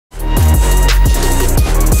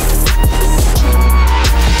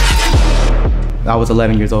I was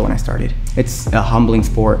 11 years old when I started. It's a humbling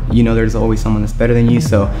sport. You know, there's always someone that's better than you,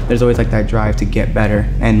 so there's always like that drive to get better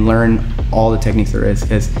and learn all the techniques there is,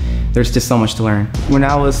 because there's just so much to learn. When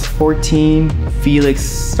I was 14, Felix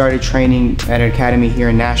started training at an academy here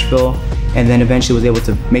in Nashville, and then eventually was able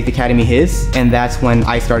to make the academy his, and that's when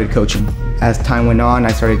I started coaching. As time went on,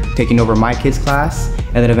 I started taking over my kids' class,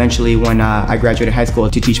 and then eventually when I graduated high school,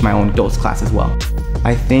 to teach my own adults class as well.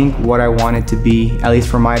 I think what I want it to be, at least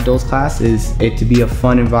for my adults class, is it to be a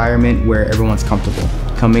fun environment where everyone's comfortable.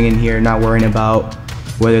 Coming in here, not worrying about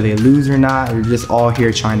whether they lose or not, we're just all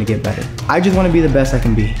here trying to get better. I just want to be the best I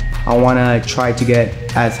can be. I want to try to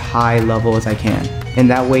get as high level as I can. And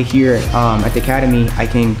that way here at the academy, I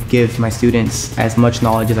can give my students as much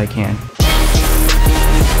knowledge as I can.